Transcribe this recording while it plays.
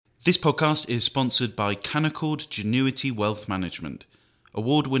This podcast is sponsored by Canaccord Genuity Wealth Management,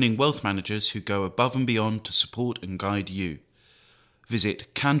 award-winning wealth managers who go above and beyond to support and guide you.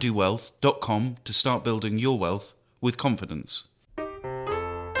 Visit candowealth.com to start building your wealth with confidence.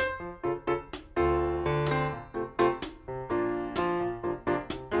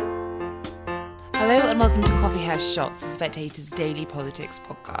 Hello and welcome to Coffee House Shots, the Spectator's daily politics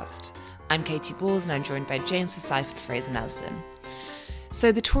podcast. I'm Katie Balls and I'm joined by James Forsyth and Fraser Nelson.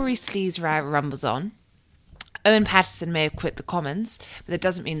 So the Tory sleaze row rumbles on. Owen Paterson may have quit the Commons, but that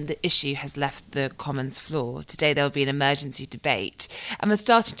doesn't mean the issue has left the Commons floor. Today there will be an emergency debate, and we're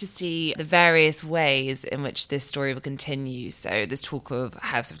starting to see the various ways in which this story will continue. So there's talk of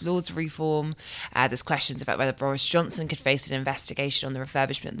House of Lords reform, there's questions about whether Boris Johnson could face an investigation on the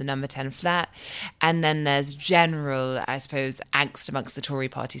refurbishment of the number 10 flat, and then there's general, I suppose, angst amongst the Tory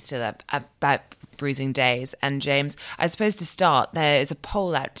party still about bruising days. And James, I suppose to start, there is a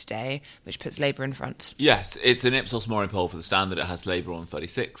poll out today which puts Labour in front. Yes, it's an Ipsos Mori poll for The Standard. It has Labour on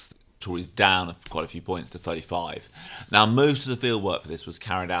 36, Tories down quite a few points to 35. Now, most of the fieldwork for this was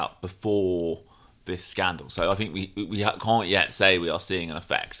carried out before this scandal, so I think we can't yet say we are seeing an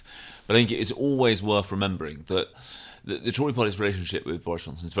effect. But I think it is always worth remembering that the Tory party's relationship with Boris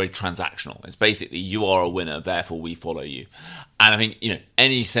Johnson is very transactional. It's basically, you are a winner, therefore we follow you. And I think,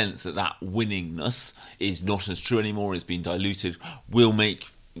 any sense that winningness is not as true anymore, is being diluted, will make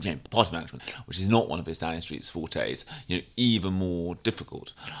party management, which is not one of his Downing Street's fortes, even more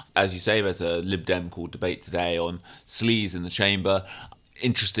difficult. As you say, there's a Lib Dem called debate today on sleaze in the chamber.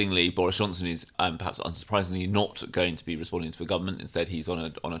 Interestingly, Boris Johnson is, perhaps unsurprisingly, not going to be responding to the government. Instead, he's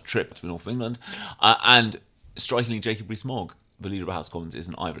on a trip to the north of England. And strikingly, Jacob Rees-Mogg, the leader of the House of Commons,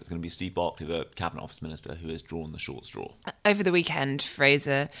 isn't either. It's going to be Steve Barclay, the Cabinet Office Minister, who has drawn the short straw. Over the weekend,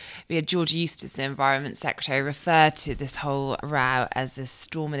 Fraser, we had George Eustice, the Environment Secretary, refer to this whole row as a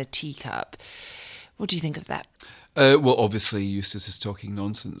storm in a teacup. What do you think of that? Well, obviously, Eustice is talking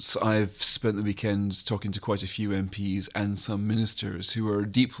nonsense. I've spent the weekend talking to quite a few MPs and some ministers who are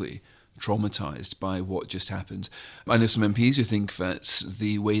deeply traumatised by what just happened. I know some MPs who think that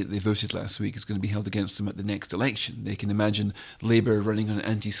the way that they voted last week is going to be held against them at the next election. They can imagine Labour running on an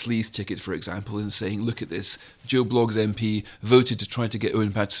anti-sleaze ticket, for example, and saying, look at this, Joe Bloggs MP voted to try to get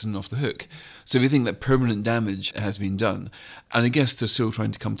Owen Paterson off the hook. So we think that permanent damage has been done. And I guess they're still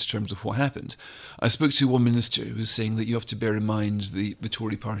trying to come to terms with what happened. I spoke to one minister who was saying that you have to bear in mind the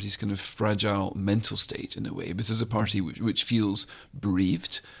Tory party's kind of fragile mental state in a way. This is a party which feels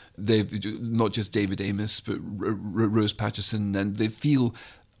bereaved. They've not just David Amess, but Rose Paterson, and they feel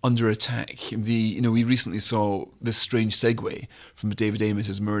under attack. We recently saw this strange segue from David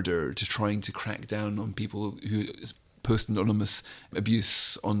Amess's murder to trying to crack down on people who post anonymous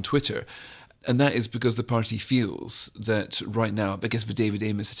abuse on Twitter. And that is because the party feels that right now, I guess the David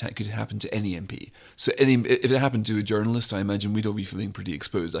Amess attack could happen to any MP. So if it happened to a journalist, I imagine we'd all be feeling pretty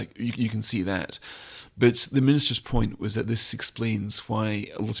exposed. Like you can see that. But the minister's point was that this explains why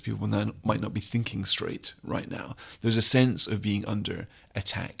a lot of people might not be thinking straight right now. There's a sense of being under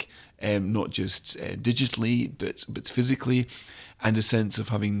attack, not just digitally, but physically, and a sense of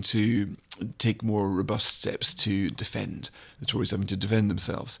having to take more robust steps to defend. The Tories having to defend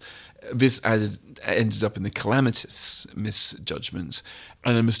themselves. This ended up in the calamitous misjudgment,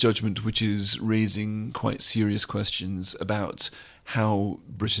 and a misjudgment which is raising quite serious questions about how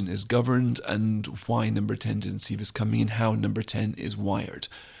Britain is governed and why Number 10 didn't see this coming and how Number 10 is wired.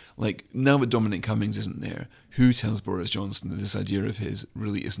 Like, now that Dominic Cummings isn't there, who tells Boris Johnson that this idea of his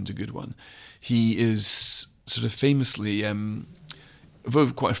really isn't a good one? He is sort of famously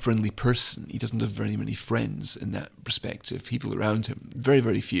quite a friendly person. He doesn't have very many friends in that perspective, people around him, very,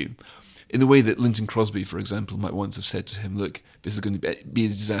 very few. In the way that Lynton Crosby, for example, might once have said to him, look, this is going to be a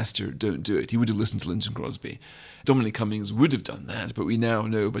disaster, don't do it. He would have listened to Lynton Crosby. Dominic Cummings would have done that, but we now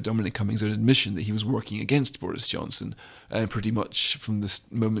know by Dominic Cummings' own admission that he was working against Boris Johnson pretty much from the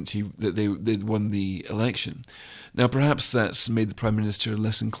moment that they won the election. Now, perhaps that's made the Prime Minister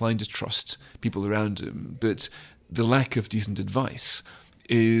less inclined to trust people around him, but the lack of decent advice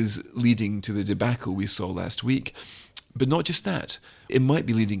is leading to the debacle we saw last week. But not just that. It might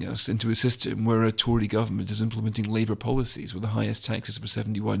be leading us into a system where a Tory government is implementing Labour policies with the highest taxes for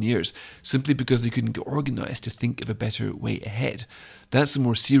 71 years, simply because they couldn't get organised to think of a better way ahead. That's a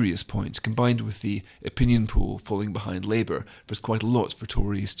more serious point, combined with the opinion poll falling behind Labour. There's quite a lot for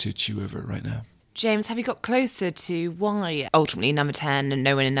Tories to chew over right now. James, have you got closer to why ultimately Number 10 and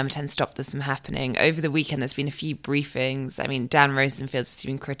no one in Number 10 stopped this from happening? Over the weekend, there's been a few briefings. I mean, Dan Rosenfield's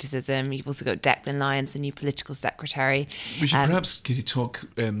receiving criticism. You've also got Declan Lyons, the new political secretary. We should perhaps, Katie, talk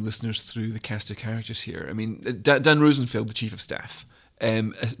listeners through the cast of characters here. I mean, Dan Rosenfield, the Chief of Staff,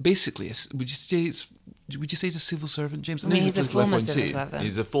 Basically, would you say he's a civil servant, James? I mean, he's a former civil servant.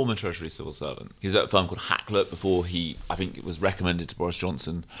 He's a former Treasury civil servant. He was at a firm called Hacklet before I think it was recommended to Boris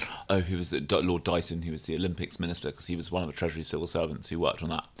Johnson, who was Lord Dighton, who was the Olympics minister, because he was one of the Treasury civil servants who worked on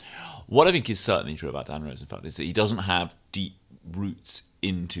that. What I think is certainly true about Dan Rosenfeld is that he doesn't have deep roots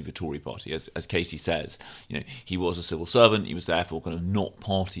into the Tory party. As Katie says, he was a civil servant, he was therefore kind of not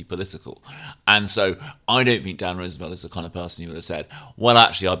party political. And so I don't think Dan Rosenfeld is the kind of person who would have said, well,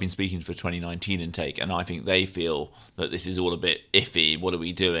 actually, I've been speaking for 2019 intake, and I think they feel that this is all a bit iffy, what are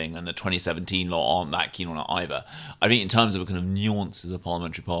we doing? And the 2017 lot aren't that keen on it either. I think in terms of a kind of nuance of the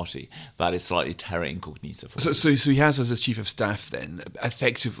parliamentary party, that is slightly terra incognita for him. So he has as his chief of staff then,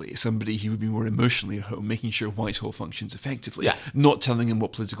 effectively, somebody who would be more emotionally at home, making sure Whitehall functions effectively, not telling him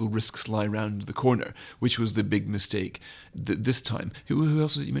what political risks lie round the corner, which was the big mistake this time. Who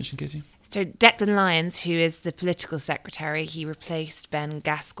else was it you mentioned, Katie? So Declan Lyons, who is the political secretary, he replaced Ben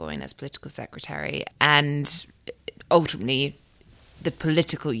Gascoigne as political secretary, and ultimately the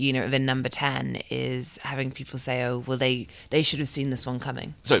political unit within Number 10 is having people say, oh, well, they should have seen this one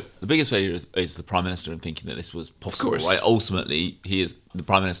coming. So the biggest failure is the Prime Minister in thinking that this was possible, Of course. right? Ultimately, he is the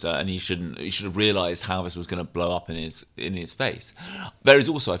Prime Minister, and he should have realised how this was going to blow up in his face. There is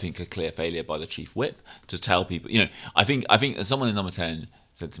also, I think, a clear failure by the Chief Whip to tell people, I think someone in Number 10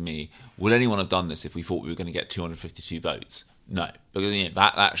 said to me, would anyone have done this if we thought we were going to get 252 votes? No, because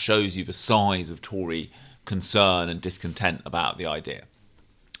that shows you the size of Tory concern and discontent about the idea.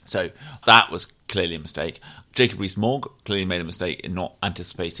 So that was clearly a mistake. Jacob Rees-Mogg clearly made a mistake in not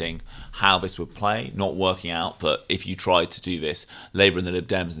anticipating how this would play, not working out that if you tried to do this, Labour and the Lib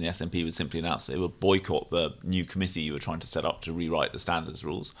Dems and the SNP would simply announce they would boycott the new committee you were trying to set up to rewrite the standards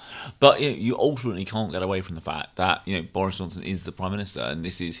rules. But you ultimately can't get away from the fact that Boris Johnson is the Prime Minister and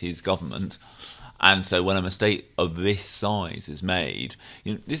this is his government. And so when a mistake of this size is made,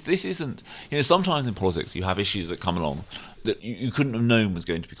 this isn't... sometimes in politics you have issues that come along that you couldn't have known was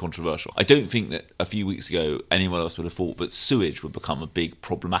going to be controversial. I don't think that a few weeks ago anyone else would have thought that sewage would become a big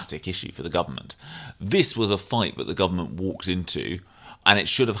problematic issue for the government. This was a fight that the government walked into, and it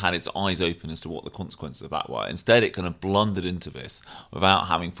should have had its eyes open as to what the consequences of that were. Instead, it kind of blundered into this without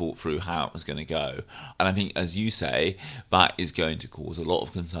having thought through how it was going to go. And I think, as you say, that is going to cause a lot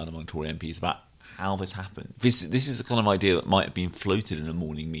of concern among Tory MPs about how this happened. This is a kind of idea that might have been floated in a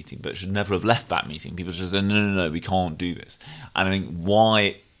morning meeting, but should never have left that meeting. People should have said, no, we can't do this. And I think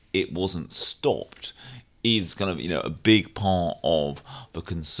why it wasn't stopped is kind of a big part of the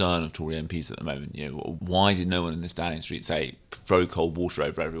concern of Tory MPs at the moment. Why did no one in this Downing Street say throw cold water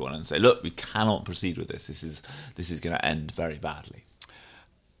over everyone and say, look, we cannot proceed with this. This is going to end very badly.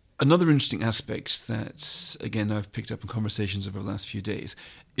 Another interesting aspect that, again, I've picked up in conversations over the last few days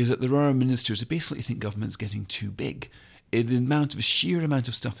is that there are ministers who basically think government's getting too big. The sheer amount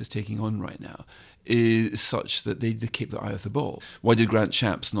of stuff it's taking on right now is such that they keep their eye off the ball. Why did Grant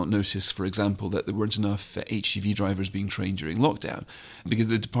Shapps not notice, for example, that there weren't enough HGV drivers being trained during lockdown? Because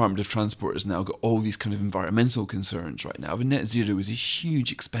the Department of Transport has now got all these kind of environmental concerns right now. And net zero is a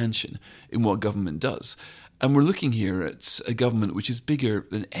huge expansion in what government does. And we're looking here at a government which is bigger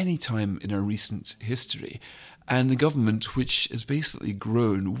than any time in our recent history, and a government which has basically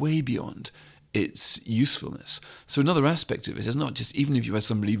grown way beyond its usefulness. So another aspect of it is not just, even if you had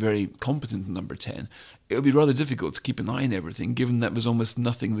somebody very competent in Number 10, it would be rather difficult to keep an eye on everything, given that there's almost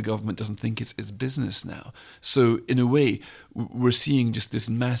nothing the government doesn't think it's its business now. So in a way, we're seeing just this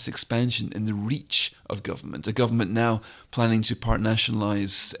mass expansion in the reach of government, a government now planning to part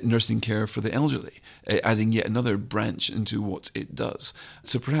nationalise nursing care for the elderly, adding yet another branch into what it does.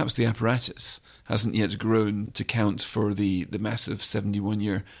 So perhaps the apparatus hasn't yet grown to count for the massive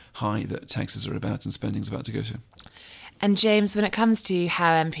 71-year high that taxes are about and spending is about to go to. And James, when it comes to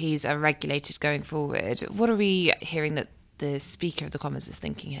how MPs are regulated going forward, what are we hearing that the Speaker of the Commons is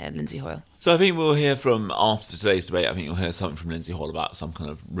thinking here, Lindsay Hoyle? So I think we'll hear from, after today's debate, I think you'll hear something from Lindsay Hoyle about some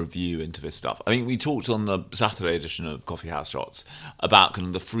kind of review into this stuff. I think we talked on the Saturday edition of Coffee House Shots about kind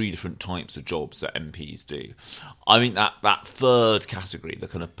of the 3 different types of jobs that MPs do. I think that third category, the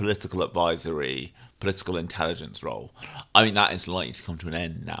kind of political advisory, political intelligence role, I think that is likely to come to an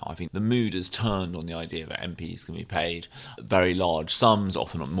end now. I think the mood has turned on the idea that MPs can be paid very large sums,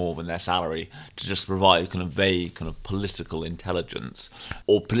 often more than their salary, to just provide kind of vague kind of political intelligence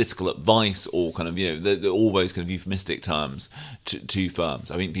or political advice or kind of, all those kind of euphemistic terms to firms.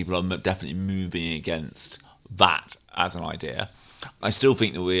 I think people are definitely moving against that as an idea. I still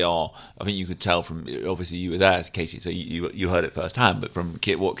think that we are. I think you could tell from, obviously you were there, Katie, so you heard it firsthand. But from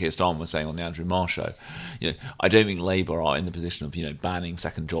what Keir Starmer was saying on the Andrew Marr show, I don't think Labour are in the position of banning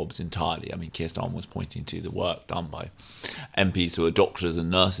second jobs entirely. I mean, Keir Starmer was pointing to the work done by MPs who are doctors and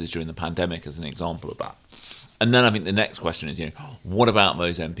nurses during the pandemic as an example of that. And then I think the next question is, what about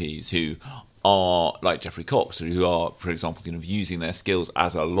those MPs who are like Geoffrey Cox, who are, for example, using their skills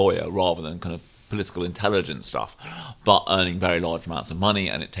as a lawyer rather than kind of political intelligence stuff, but earning very large amounts of money,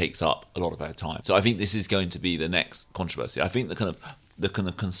 and it takes up a lot of our time. So I think this is going to be the next controversy. I think the kind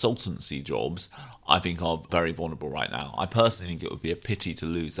of consultancy jobs, I think, are very vulnerable right now. I personally think it would be a pity to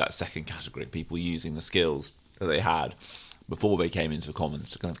lose that second category, people using the skills that they had before they came into the Commons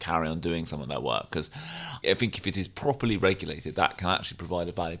to kind of carry on doing some of their work. Because I think if it is properly regulated, that can actually provide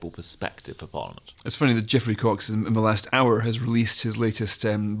a valuable perspective for Parliament. It's funny that Geoffrey Cox in the last hour has released his latest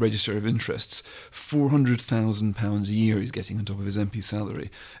register of interests. £400,000 a year he's getting on top of his MP salary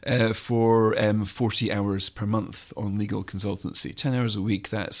for 40 hours per month on legal consultancy. 10 hours a week,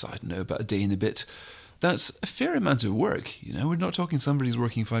 that's, I don't know, about a day and a bit. That's a fair amount of work. We're not talking somebody's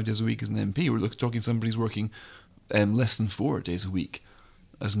working 5 days a week as an MP. We're talking somebody's working less than 4 days a week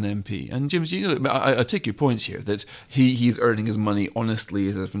as an MP. And James, I take your points here that he's earning his money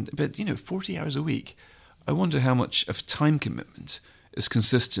honestly, but 40 hours a week. I wonder how much of time commitment is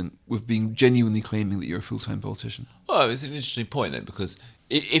consistent with being genuinely claiming that you're a full-time politician. Well, it's an interesting point then, because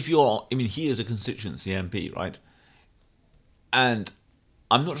if you're, he is a constituency MP, right? And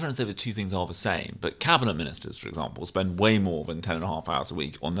I'm not trying to say the two things are the same, but cabinet ministers, for example, spend way more than 10.5 hours a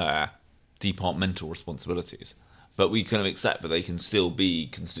week on their departmental responsibilities. But we kind of accept that they can still be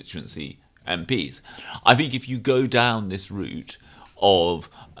constituency MPs. I think if you go down this route of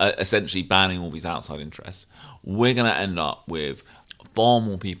essentially banning all these outside interests, we're going to end up with far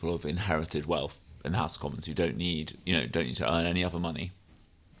more people of inherited wealth in the House of Commons who don't need to earn any other money.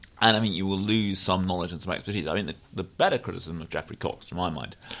 And I mean, you will lose some knowledge and some expertise. I mean, the better criticism of Geoffrey Cox, to my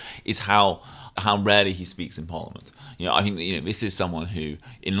mind, is how rarely he speaks in Parliament. I think that this is someone who,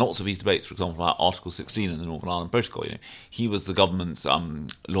 in lots of these debates, for example, about Article 16 in the Northern Ireland Protocol, he was the government's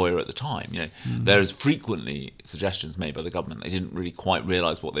lawyer at the time. There is frequently suggestions made by the government they didn't really quite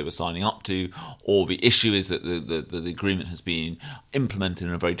realise what they were signing up to, or the issue is that the agreement has been implemented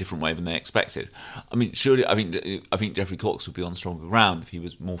in a very different way than they expected. I mean, surely, I think Geoffrey Cox would be on stronger ground if he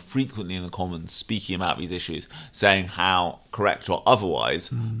was more frequently in the Commons speaking about these issues, saying how correct or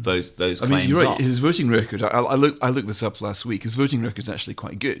otherwise those claims are. You're right. His voting record, I looked this up last week. His voting record's actually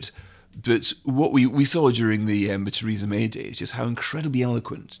quite good. But what we saw during the Theresa May days, just how incredibly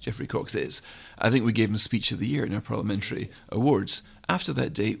eloquent Geoffrey Cox is. I think we gave him Speech of the Year in our parliamentary awards. After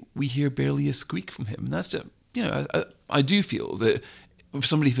that date, we hear barely a squeak from him. And that's I do feel that for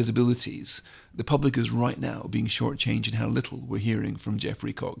somebody of his abilities, the public is right now being shortchanged in how little we're hearing from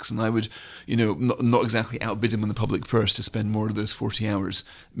Geoffrey Cox. And I would, not exactly outbid him in the public purse to spend more of those 40 hours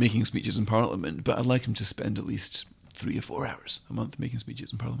making speeches in Parliament, but I'd like him to spend at least 3 or 4 hours a month making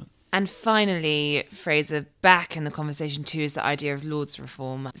speeches in Parliament. And finally, Fraser, back in the conversation too is the idea of Lords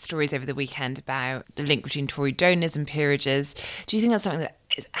reform. Stories over the weekend about the link between Tory donors and peerages. Do you think that's something that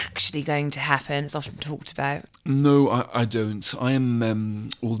is actually going to happen? It's often talked about. No, I don't. I am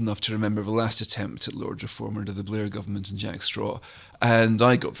old enough to remember the last attempt at Lords reform under the Blair government and Jack Straw, and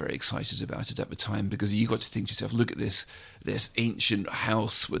I got very excited about it at the time because you got to think to yourself, look at this ancient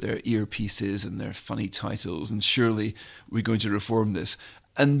house with their earpieces and their funny titles, and surely we're going to reform this.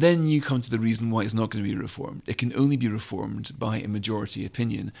 And then you come to the reason why it's not going to be reformed. It can only be reformed by a majority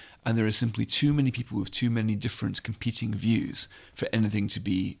opinion, and there are simply too many people with too many different competing views for anything to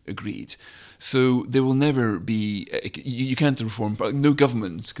be agreed. So there will never be... You can't reform... No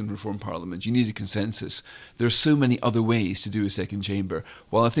government can reform Parliament. You need a consensus. There are so many other ways to do a second chamber.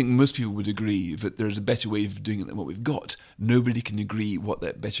 While I think most people would agree that there's a better way of doing it than what we've got, nobody can agree what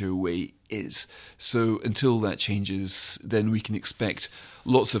that better way is. So until that changes, then we can expect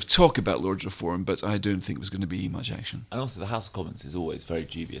lots of talk about Lords reform, but I don't think there's going to be much action. And also the House of Commons is always very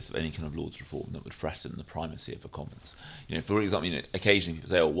dubious of any kind of Lords reform that would threaten the primacy of the Commons. For example, occasionally people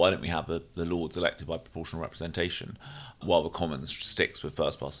say, oh, why don't we have the Lords elected by proportional representation while the Commons sticks with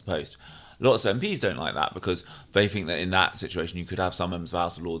first past the post? Lots of MPs don't like that because they think that in that situation you could have some members of the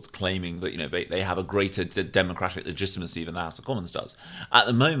House of Lords claiming that they have a greater democratic legitimacy than the House of Commons does. At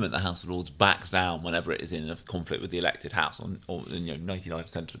the moment, the House of Lords backs down whenever it is in a conflict with the elected House, or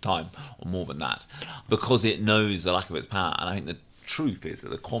 99% of the time, or more than that, because it knows the lack of its power. And I think the truth is that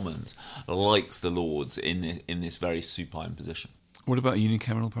the Commons likes the Lords in this very supine position. What about a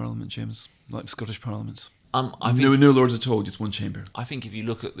unicameral Parliament, James, like Scottish Parliament? I think, No Lords at all, just one chamber. I think if you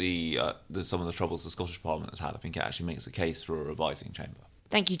look at some of the troubles the Scottish Parliament has had, I think it actually makes a case for a revising chamber.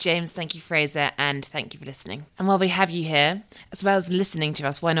 Thank you, James. Thank you, Fraser. And thank you for listening. And while we have you here, as well as listening to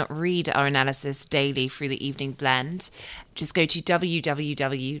us, why not read our analysis daily through the Evening Blend? Just go to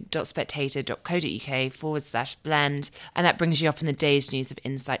www.spectator.co.uk/blend, and that brings you up in the day's news of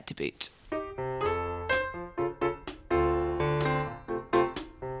Insight to boot.